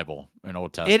old Bible, in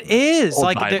Old It Testament, is old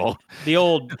like Bible, the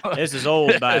old. This is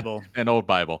old Bible. an old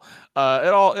Bible.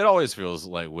 It always feels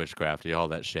like witchcrafty, all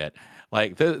that shit.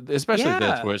 Like especially this,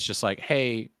 Yeah. where it's just like,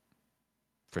 hey,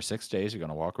 for 6 days you're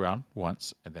gonna walk around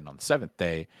once, and then on the 7th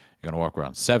day you're gonna walk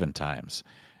around 7 times,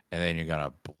 and then you're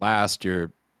gonna blast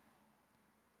your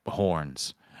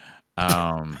horns.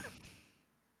 Um,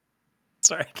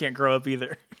 Sorry, I can't grow up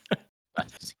either.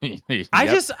 yep.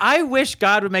 I wish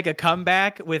God would make a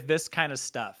comeback with this kind of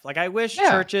stuff. Like I wish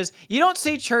Yeah. churches. You don't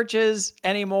see churches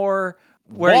anymore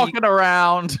where Walking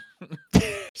around.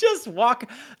 just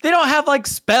walk. They don't have like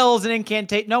spells and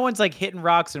incantate. No one's like hitting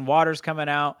rocks and water's coming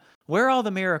out. Where are all the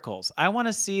miracles? I want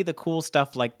to see the cool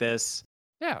stuff like this.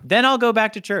 Yeah. Then I'll go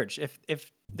back to church.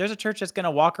 If there's a church that's gonna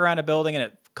walk around a building and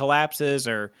it collapses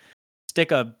or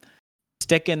stick a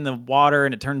stick in the water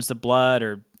and it turns to blood,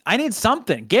 or I need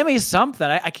something. Give me something.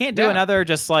 I can't do Yeah. another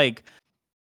just like,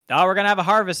 oh, we're gonna have a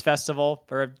harvest festival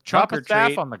or a trunk Drop or a staff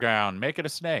treat. on the ground. Make it a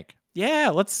snake.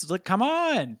 Yeah, let's come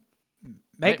on.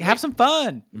 Make Have some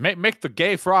fun. make the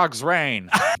gay frogs rain.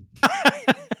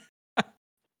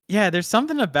 Yeah, there's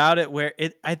something about it where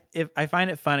I find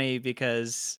it funny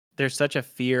because there's such a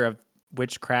fear of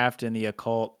witchcraft and the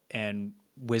occult and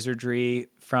wizardry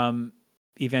from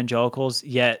evangelicals,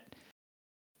 yet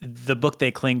the book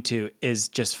they cling to is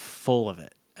just full of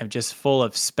it. I'm just full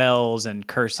of spells and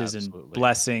curses and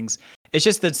blessings. It's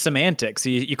just the semantics.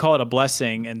 You call it a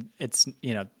blessing, and it's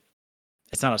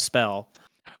it's not a spell.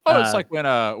 Oh, it's like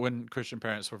when Christian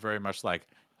parents were very much like,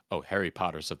 "Oh, Harry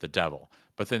Potter's of the devil,"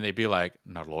 but then they'd be like,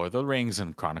 "No, Lord of the Rings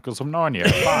and Chronicles of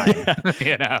Narnia,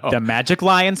 fine." The Magic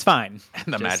Lion's fine.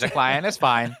 The Magic Lion is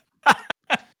fine.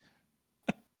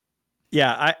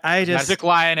 Yeah, I just Magic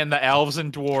Lion and the elves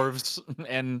and dwarves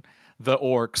and the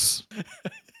orcs.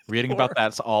 Reading about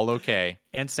that's all okay.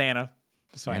 And Santa.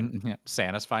 It's fine. And,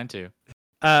 Santa's fine too.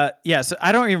 Yeah, so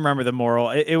I don't even remember the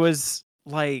moral. It was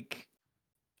like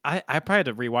I probably had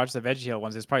to rewatch the VeggieTale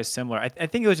ones. It's probably similar. I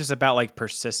think it was just about like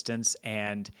persistence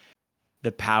and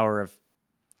the power of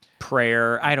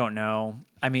prayer. I don't know.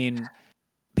 I mean,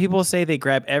 people say they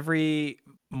grab every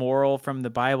moral from the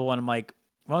Bible, and I'm like,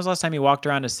 when was the last time you walked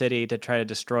around a city to try to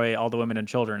destroy all the women and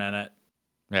children in it?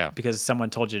 Yeah. Because someone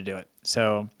told you to do it.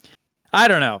 So I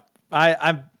don't know.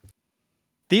 I'm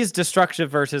these destructive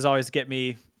verses always get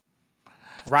me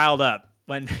riled up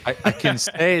when I can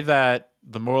say that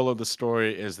the moral of the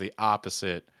story is the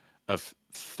opposite of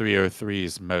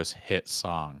 303's most hit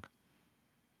song.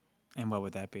 And what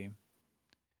would that be?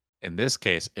 In this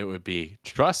case, it would be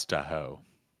Trust a Hoe.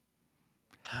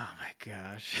 Oh my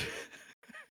gosh.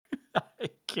 I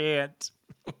can't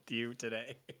with you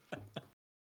today.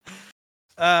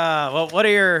 Well, what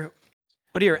are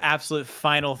your absolute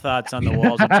final thoughts on the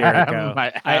walls of Jericho?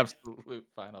 My absolute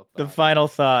final thought. The final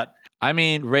thought. I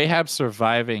mean, Rahab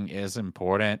surviving is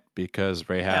important because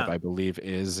Rahab, I believe,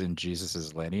 is in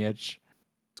Jesus's lineage.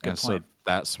 And so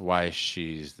that's why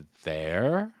she's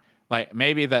there. Like,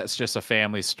 maybe that's just a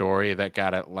family story that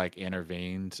got it like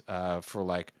intervened for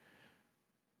like,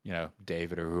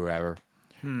 David or whoever.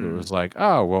 It was like,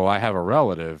 oh, well, I have a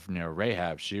relative,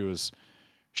 Rahab. When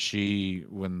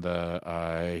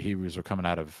the Hebrews were coming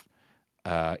out of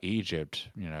Egypt,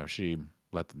 she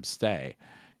let them stay.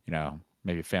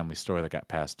 Maybe a family story that got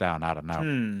passed down. I don't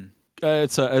know.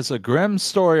 It's a grim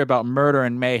story about murder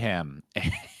and mayhem.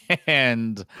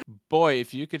 And boy,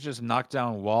 if you could just knock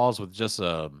down walls with just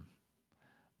a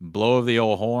blow of the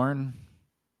old horn.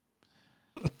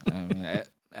 I mean,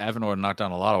 Avenor knocked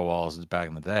down a lot of walls back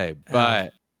in the day,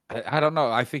 but I don't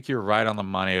know. I think you're right on the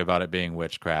money about it being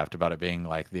witchcraft, about it being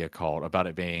like the occult, about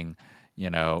it being,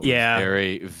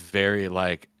 very, very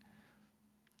like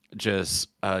just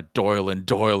Doyle and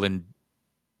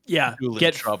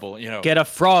get trouble. Get a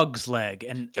frog's leg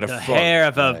and the hair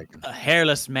of a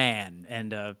hairless man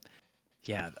and a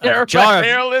jar of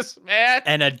hairless man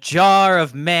and a jar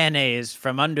of mayonnaise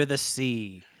from under the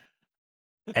sea,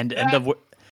 and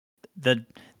the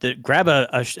grab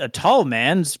a tall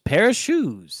man's pair of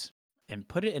shoes and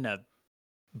put it in a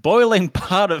boiling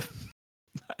pot of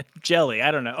jelly. I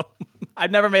don't know.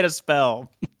 I've never made a spell.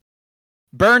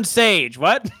 Burn sage.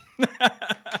 What?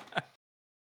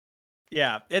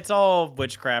 Yeah, it's all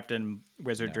witchcraft and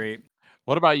wizardry. Yeah.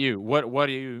 What about you? What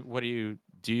do you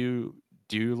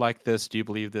like this? Do you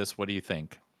believe this? What do you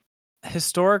think?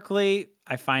 Historically,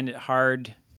 I find it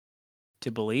hard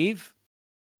to believe.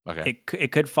 Okay.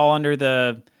 It could fall under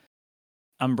the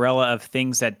umbrella of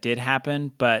things that did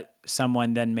happen, but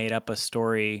someone then made up a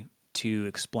story to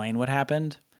explain what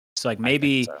happened. So like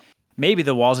maybe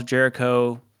the walls of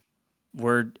Jericho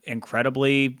were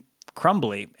incredibly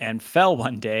crumbly and fell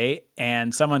one day,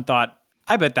 and someone thought,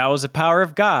 I bet that was the power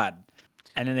of God.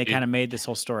 And then they kind of made this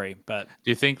whole story. But do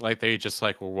you think like they just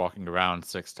like were walking around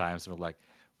 6 times and were like,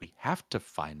 we have to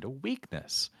find a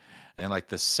weakness? And like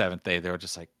the 7th day, they were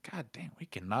just like, God dang, we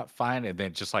cannot find it. And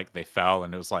then just like they fell,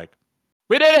 and it was like,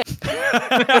 we did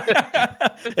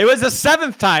it. It was the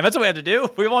 7th time. That's what we had to do.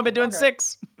 We've only been doing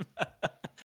 6.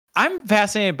 I'm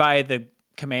fascinated by the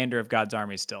commander of God's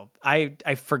army still.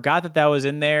 I forgot that was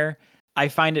in there. I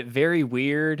find it very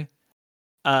weird.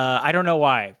 I don't know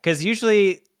why. Because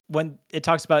usually when it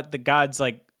talks about the God's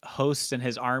like hosts and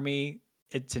his army,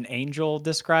 it's an angel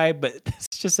described, but this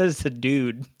just says a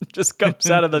dude just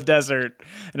comes out of the desert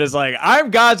and is like,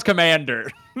 I'm God's commander.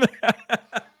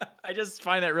 I just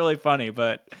find that really funny.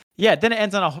 But yeah, then it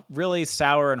ends on a really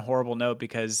sour and horrible note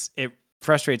because it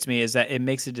frustrates me is that it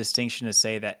makes a distinction to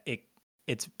say that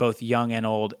it's both young and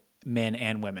old, men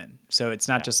and women. So it's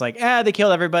not just like, they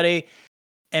killed everybody.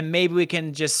 And maybe we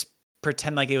can just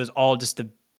pretend like it was all just the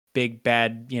big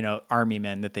bad, army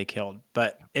men that they killed.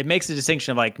 But it makes a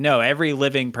distinction of like, no, every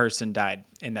living person died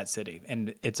in that city.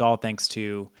 And it's all thanks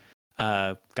to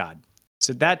God.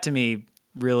 So that to me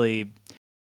really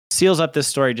seals up this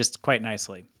story just quite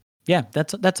nicely. Yeah,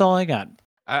 that's all I got.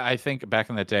 I think back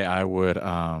in the day, I would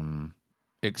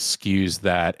excuse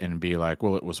that and be like,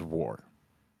 well, it was war.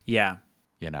 Yeah.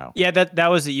 Yeah, that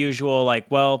was the usual, like,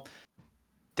 well,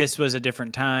 this was a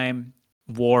different time.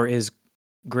 War is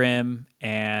grim,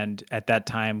 and at that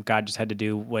time, God just had to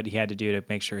do what he had to do to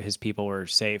make sure his people were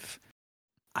safe.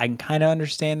 I can kind of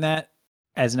understand that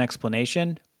as an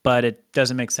explanation, but it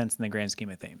doesn't make sense in the grand scheme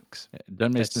of things. It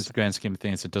doesn't make sense in the grand scheme of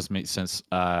things. It does make sense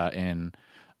in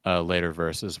later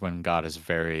verses when God is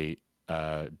very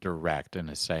direct and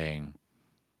is saying,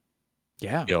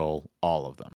 kill all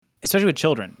of them. Especially with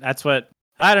children. That's what,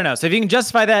 I don't know. So if you can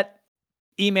justify that,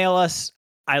 email us.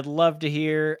 I'd love to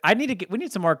hear. We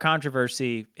need some more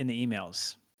controversy in the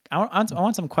emails. I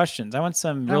want some questions. I want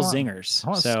some real zingers.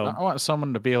 I want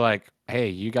someone to be like, hey,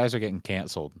 you guys are getting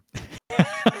canceled.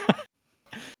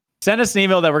 Send us an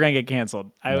email that we're going to get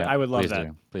canceled. I would love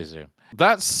that. Please do.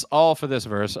 That's all for this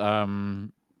verse.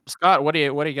 Scott, what do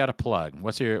you got to plug?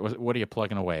 What are you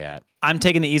plugging away at? I'm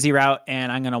taking the easy route,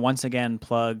 and I'm going to once again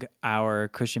plug our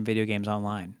Christian Video Games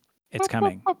Online. It's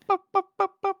coming.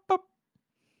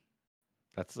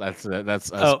 That's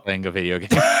us playing a video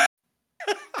game.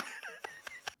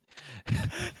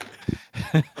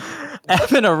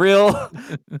 Evan, a real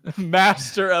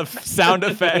master of sound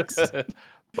effects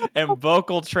and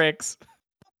vocal tricks.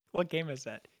 What game is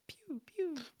that? Pew, pew,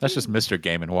 pew. That's just Mr.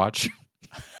 Game & Watch.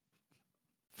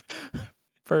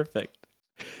 Perfect.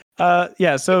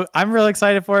 Yeah, so I'm really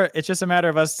excited for it. It's just a matter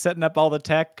of us setting up all the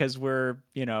tech because we're,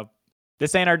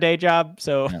 this ain't our day job.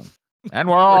 So, and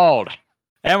we're old.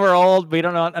 And we're old. We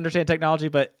don't understand technology,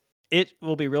 but it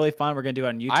will be really fun. We're going to do it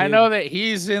on YouTube. I know that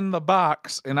he's in the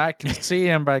box and I can see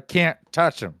him, but I can't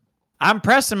touch him. I'm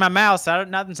pressing my mouse.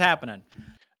 Nothing's happening.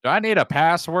 Do I need a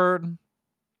password?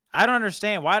 I don't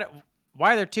understand. Why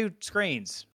are there two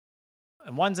screens?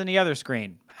 And one's in the other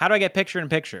screen. How do I get picture in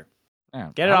picture?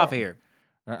 Yeah, get it off of here.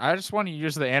 I just want to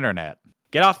use the internet.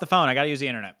 Get off the phone. I got to use the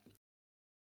internet.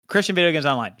 Christian Video Games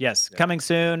Online. Yes, coming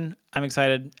soon. I'm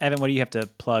excited. Evan, what do you have to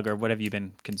plug, or what have you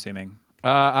been consuming?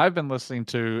 I've been listening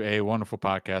to a wonderful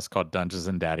podcast called Dungeons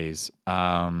and Daddies.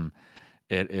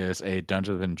 It is a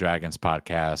Dungeons and Dragons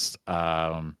podcast.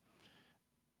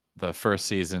 The first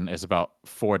season is about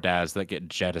 4 dads that get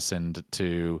jettisoned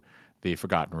to the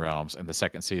Forgotten Realms, and the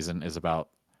second season is about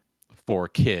 4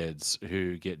 kids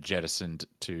who get jettisoned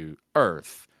to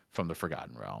Earth from the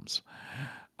Forgotten Realms.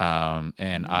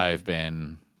 And I've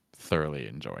been thoroughly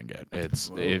enjoying it.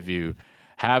 If you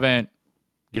haven't,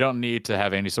 you don't need to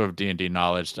have any sort of D&D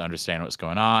knowledge to understand what's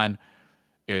going on.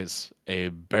 It's a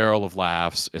barrel of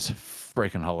laughs. It's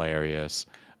freaking hilarious.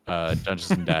 Dungeons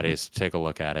and Daddies, take a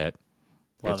look at it.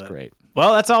 It's great.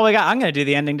 Well, that's all we got. I'm going to do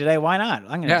the ending today. Why not?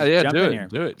 I'm going to jump in here.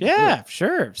 Do it. Yeah,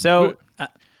 sure. So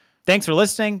thanks for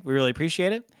listening. We really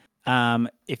appreciate it.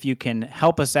 If you can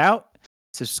help us out,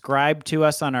 subscribe to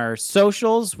us on our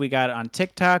socials. We got it on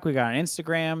TikTok. We got it on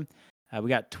Instagram. We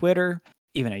got Twitter,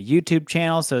 even a YouTube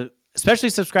channel. So especially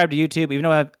subscribe to YouTube, even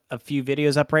though I have a few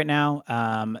videos up right now.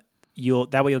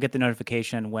 That way you'll get the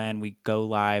notification when we go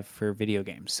live for video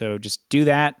games. So just do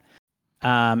that.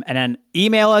 And then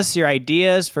email us your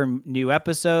ideas for new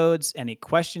episodes, any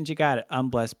questions you got at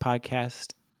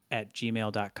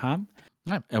unblessedpodcast@gmail.com.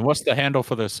 And what's the handle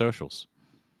for those socials?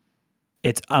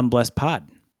 It's unblessedpod.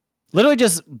 Literally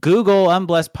just Google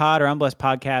Unblessed Pod or Unblessed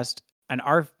Podcast, and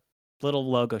our little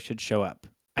logo should show up.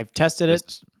 I've tested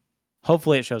it.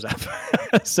 Hopefully it shows up.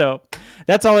 So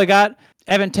that's all we got.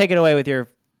 Evan, take it away with your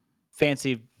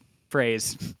fancy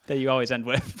phrase that you always end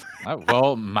with.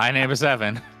 Well, my name is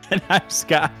Evan. And I'm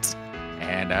Scott.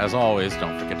 And as always,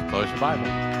 don't forget to close your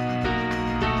Bible.